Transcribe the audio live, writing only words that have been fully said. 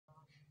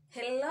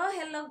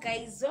Hello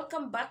guys,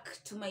 welcome back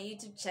to my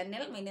YouTube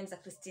channel. My name is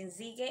Christine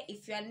Zige.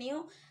 If you are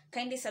new,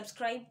 kindly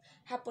subscribe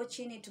hapo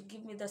chini to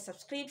give me the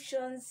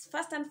subscriptions.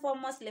 First and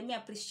foremost, let me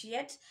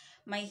appreciate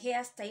my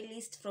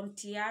hairstylist from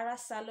Tiara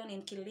Salon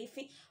in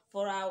Kilifi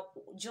for our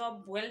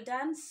job well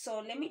done.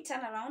 So let me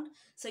turn around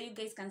so you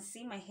guys can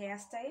see my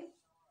hairstyle.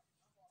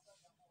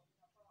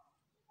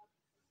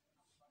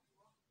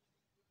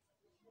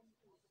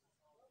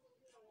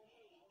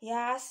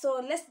 Yeah,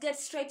 so let's get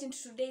straight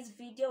into today's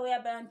video where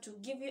I'm going to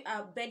give you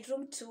a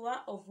bedroom tour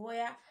of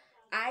where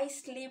I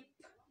sleep.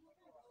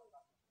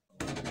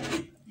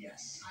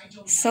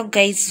 So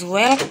guys,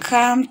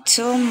 welcome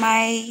to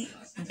my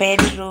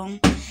bedroom.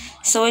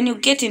 So when you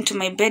get into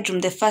my bedroom,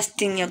 the first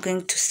thing you're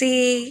going to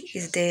see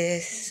is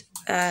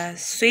the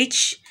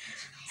switch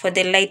for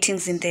the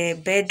lightings in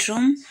the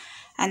bedroom.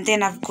 And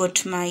then I've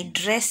got my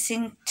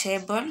dressing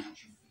table.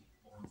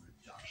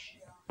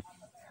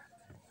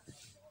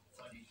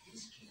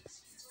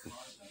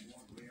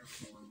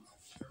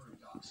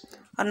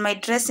 On my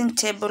dressing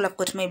table, I've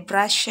got my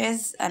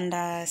brushes and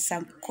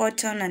some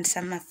cotton and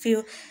a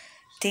few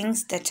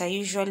things that I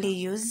usually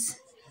use.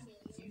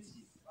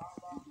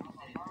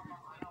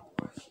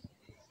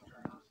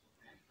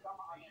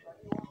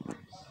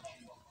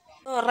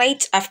 So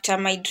right after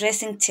my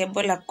dressing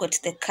table, I've got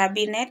the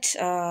cabinet,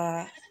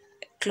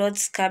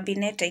 clothes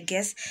cabinet, I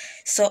guess.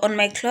 So on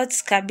my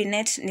clothes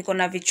cabinet, niko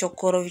na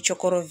vichokoro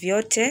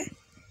vyote,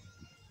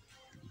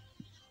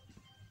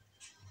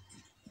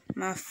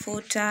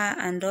 mafuta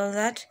and all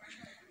that.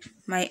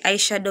 My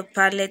eyeshadow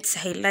palettes,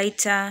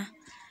 highlighter.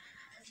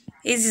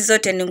 Hizi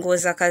zote ni nguo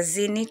za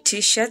kazini,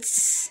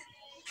 t-shirts.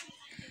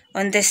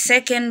 On the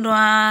second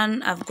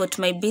one, I've got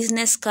my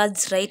business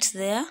cards right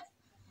there.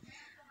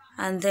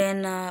 And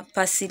then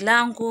pasi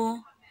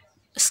langu,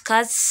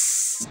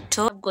 skirts,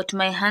 top. I've got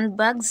my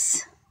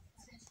handbags.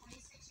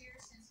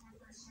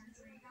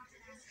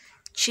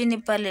 Chini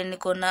pale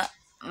niko na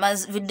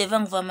vide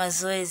vangu vya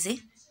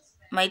mazoezi.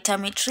 My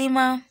tummy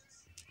trimmer,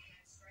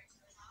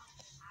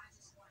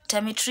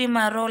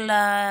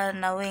 roller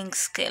na weighing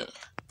scale.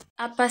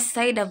 Upper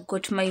side I've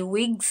got my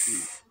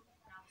wigs.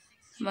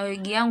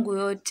 Mawigi yangu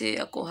yote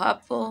yako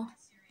hapo.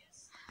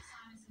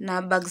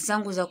 Na bags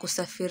zangu za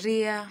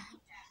kusafiria.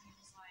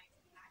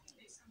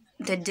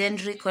 The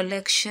Dendry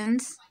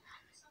collections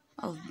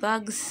of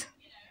bags.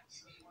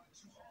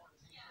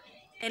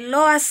 The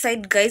lower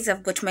side, guys,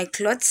 I've got my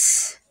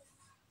clothes.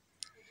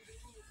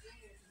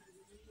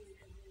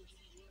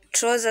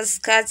 Trousers,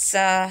 skirts.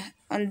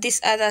 On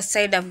this other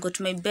side, I've got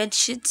my bed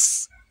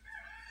sheets.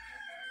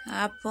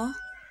 Hapo.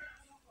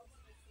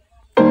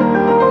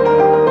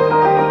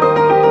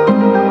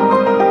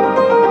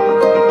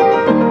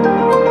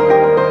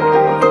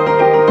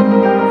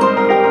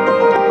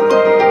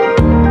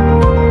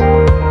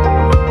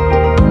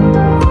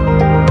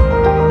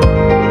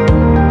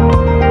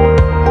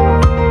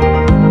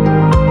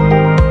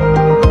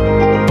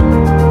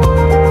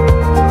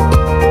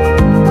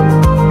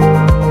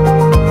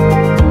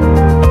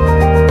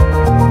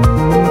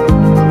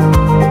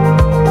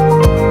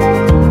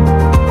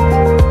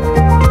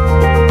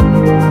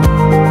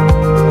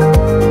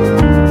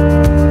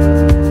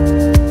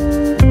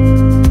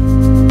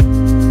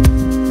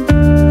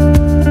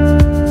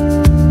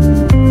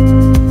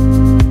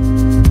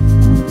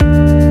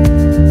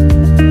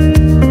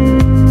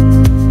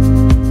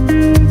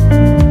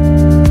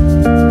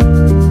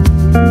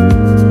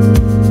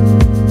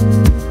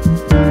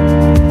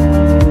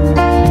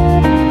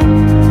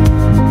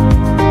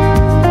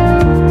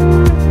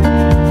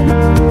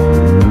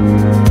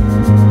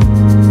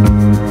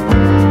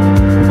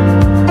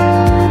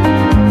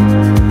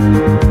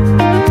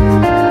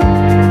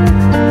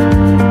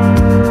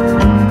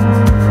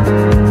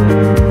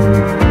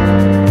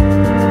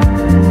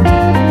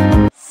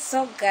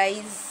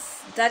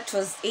 Guys, that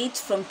was it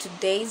from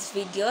today's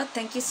video.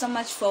 Thank you so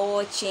much for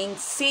watching.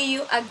 See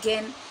you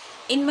again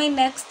in my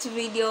next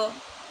video.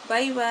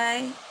 Bye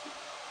bye.